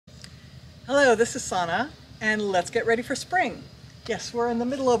Hello, this is Sana, and let's get ready for spring. Yes, we're in the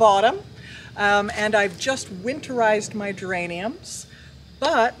middle of autumn, and I've just winterized my geraniums,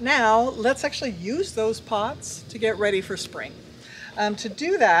 but now let's actually use those pots to get ready for spring. To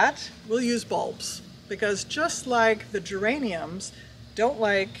do that, we'll use bulbs, because just like the geraniums don't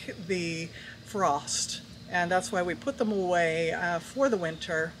like the frost, and that's why we put them away for the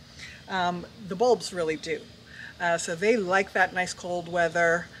winter, the bulbs really do. So they like that nice cold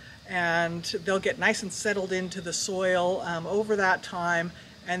weather, and they'll get nice and settled into the soil over that time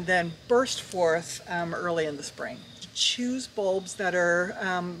and then burst forth early in the spring. Choose bulbs that are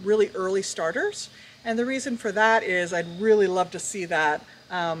really early starters, and the reason for that is I'd really love to see that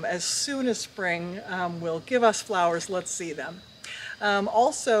as soon as spring will give us flowers, let's see them.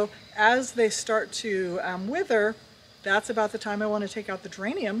 Also, as they start to wither, that's about the time I want to take out the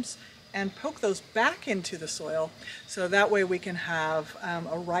geraniums and poke those back into the soil, so that way we can have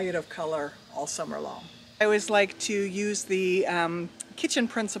a riot of color all summer long. I always like to use the kitchen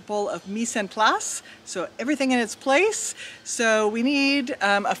principle of mise en place, so everything in its place. So we need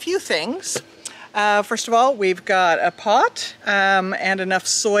a few things. First of all, we've got a pot and enough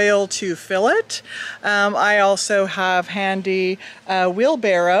soil to fill it. I also have handy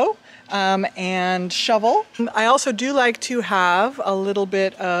wheelbarrow and shovel. I also do like to have a little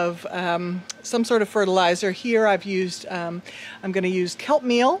bit of some sort of fertilizer. Here I've used, I'm going to use kelp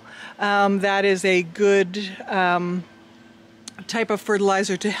meal. That is a good type of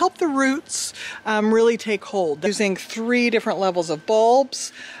fertilizer to help the roots really take hold. Using 3 different levels of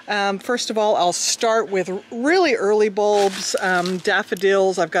bulbs. First of all, I'll start with really early bulbs,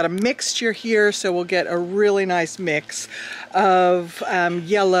 daffodils. I've got a mixture here, so we'll get a really nice mix of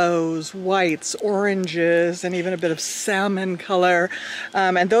yellows, whites, oranges, and even a bit of salmon color.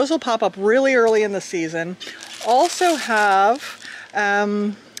 And those will pop up really early in the season. Also have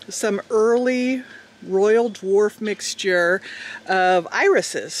some early Royal Dwarf mixture of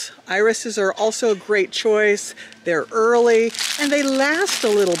irises. Irises are also a great choice. They're early and they last a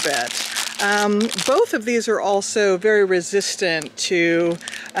little bit. Both of these are also very resistant to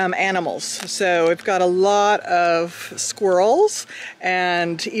animals. So we've got a lot of squirrels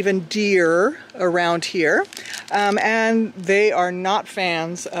and even deer around here. And they are not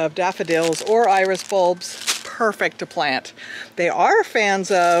fans of daffodils or iris bulbs. Perfect to plant. They are fans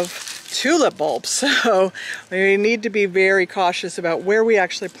of tulip bulbs, so we need to be very cautious about where we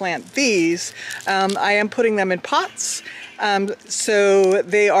actually plant these. I am putting them in pots, so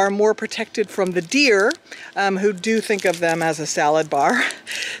they are more protected from the deer who do think of them as a salad bar.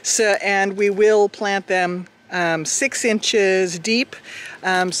 So, and we will plant them 6 inches deep,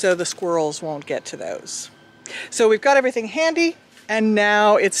 so the squirrels won't get to those. So we've got everything handy. And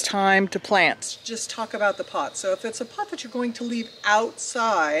now it's time to plant. Just talk about the pot. So if it's a pot that you're going to leave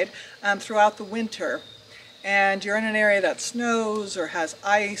outside throughout the winter, and you're in an area that snows or has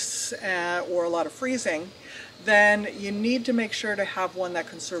ice or a lot of freezing, then you need to make sure to have one that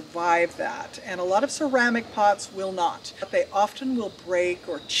can survive that. And a lot of ceramic pots will not. They often will break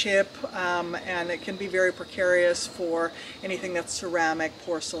or chip, and it can be very precarious for anything that's ceramic,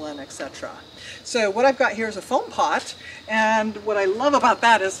 porcelain, etc. So what I've got here is a foam pot, and what I love about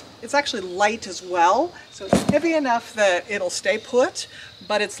that is it's actually light as well. So it's heavy enough that it'll stay put,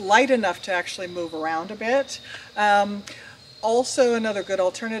 but it's light enough to actually move around a bit. Also, another good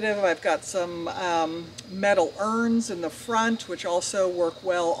alternative, I've got some metal urns in the front, which also work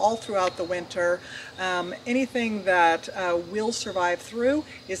well all throughout the winter. Anything that will survive through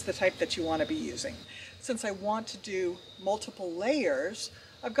is the type that you want to be using. Since I want to do multiple layers,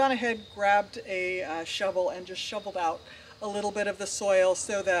 I've gone ahead, grabbed a shovel and just shoveled out a little bit of the soil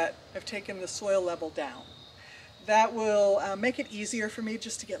so that I've taken the soil level down. That will make it easier for me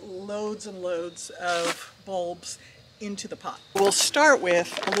just to get loads and loads of bulbs into the pot. We'll start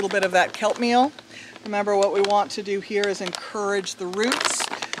with a little bit of that kelp meal. Remember, what we want to do here is encourage the roots,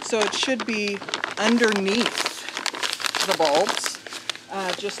 so it should be underneath the bulbs,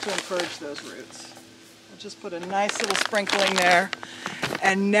 just to encourage those roots. I'll just put a nice little sprinkling there.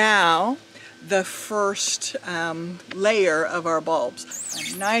 And now the first layer of our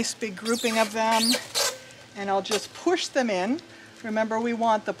bulbs. A nice big grouping of them, and I'll just push them in. Remember, we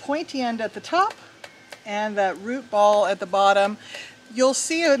want the pointy end at the top and that root ball at the bottom. You'll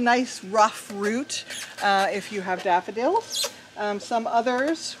see a nice rough root if you have daffodils. Some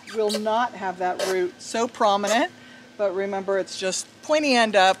others will not have that root so prominent, but remember, it's just pointy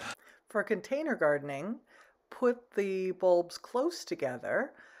end up. For container gardening, put the bulbs close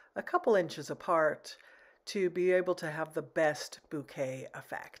together, a couple inches apart, to be able to have the best bouquet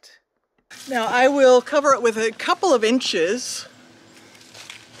effect. Now I will cover it with a couple of inches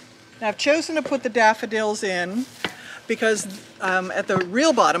Now I've chosen to put the daffodils in because at the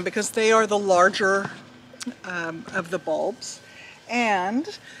real bottom, because they are the larger of the bulbs,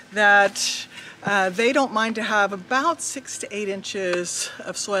 and that they don't mind to have about 6 to 8 inches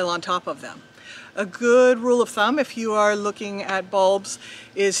of soil on top of them. A good rule of thumb if you are looking at bulbs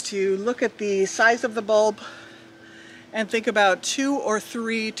is to look at the size of the bulb and think about 2 or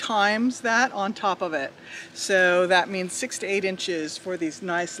 3 times that on top of it. So that means 6 to 8 inches for these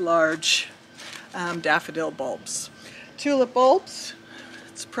nice large daffodil bulbs. Tulip bulbs,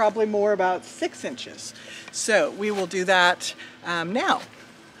 it's probably more about 6 inches. So we will do that now.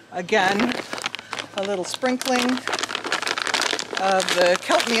 Again, a little sprinkling of the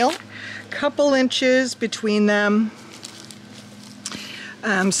kelp meal, couple inches between them,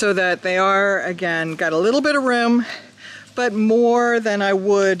 so that they are, again, got a little bit of room, but more than I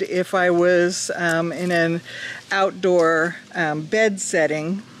would if I was in an outdoor bed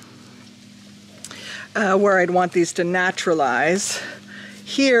setting where I'd want these to naturalize.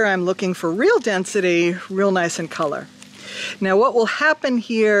 Here I'm looking for real density, real nice in color. Now what will happen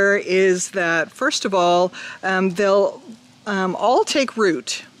here is that, first of all, they'll all take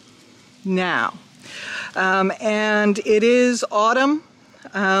root now. And it is autumn,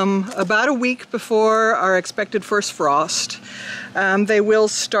 about a week before our expected first frost. They will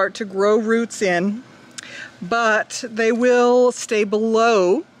start to grow roots in, but they will stay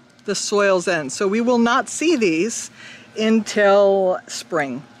below the soil's end. So we will not see these until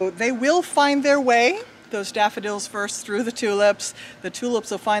spring. They will find their way, those daffodils first, through the tulips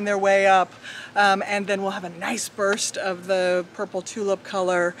will find their way up, and then we'll have a nice burst of the purple tulip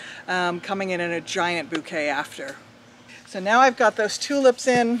color coming in a giant bouquet after. So now I've got those tulips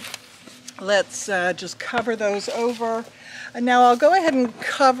in, let's just cover those over. And now I'll go ahead and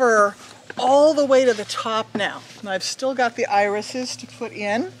cover all the way to the top now. And I've still got the irises to put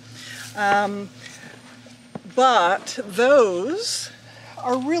in, but those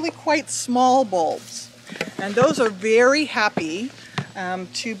are really quite small bulbs. And those are very happy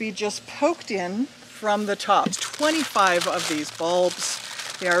to be just poked in from the top. 25 of these bulbs.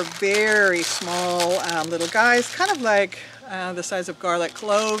 They are very small little guys, kind of like the size of garlic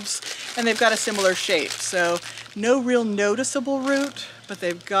cloves, and they've got a similar shape. So no real noticeable root, but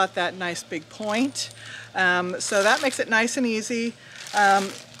they've got that nice big point. So that makes it nice and easy.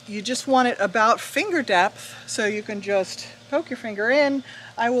 You just want it about finger depth, so you can just poke your finger in.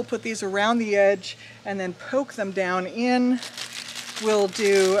 I will put these around the edge and then poke them down in. We'll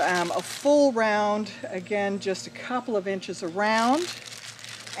do a full round, again, just a couple of inches around,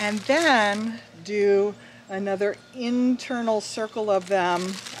 and then do another internal circle of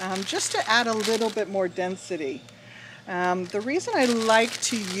them just to add a little bit more density. The reason I like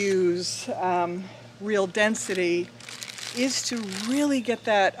to use real density is to really get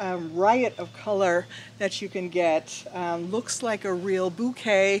that riot of color that you can get. Looks like a real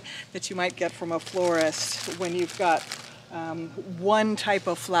bouquet that you might get from a florist when you've got one type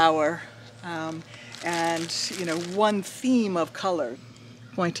of flower and one theme of color.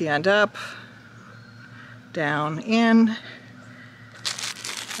 Pointy end up, down in,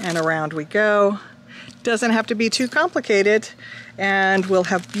 and around we go. Doesn't have to be too complicated, and we'll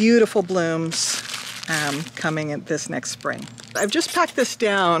have beautiful blooms coming in this next spring. I've just packed this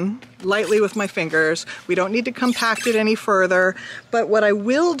down lightly with my fingers. We don't need to compact it any further, but what I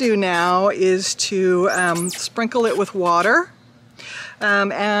will do now is to sprinkle it with water.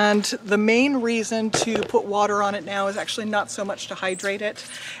 And the main reason to put water on it now is actually not so much to hydrate it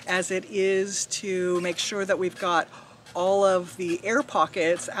as it is to make sure that we've got all of the air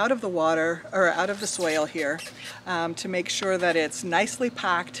pockets out of the water, or out of the soil here, to make sure that it's nicely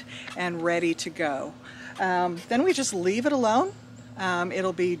packed and ready to go. Then we just leave it alone.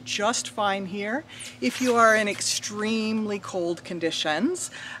 It'll be just fine here. If you are in extremely cold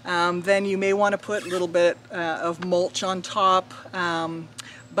conditions, then you may want to put a little bit of mulch on top.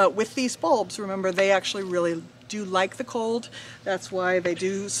 But with these bulbs, remember, they actually really do like the cold. That's why they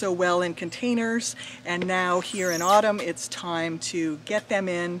do so well in containers. And now here in autumn, it's time to get them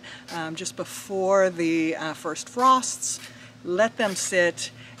in just before the first frosts. Let them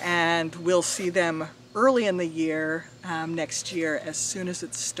sit, and we'll see them early in the year, next year, as soon as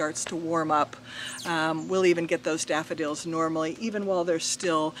it starts to warm up. We'll even get those daffodils normally, even while there's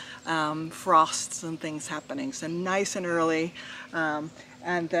still frosts and things happening. So nice and early,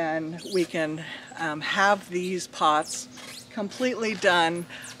 and then we can have these pots completely done.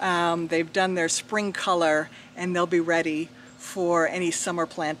 They've done their spring color, and they'll be ready for any summer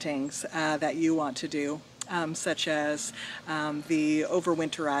plantings that you want to do, such as the over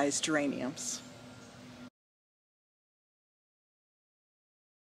winterized geraniums.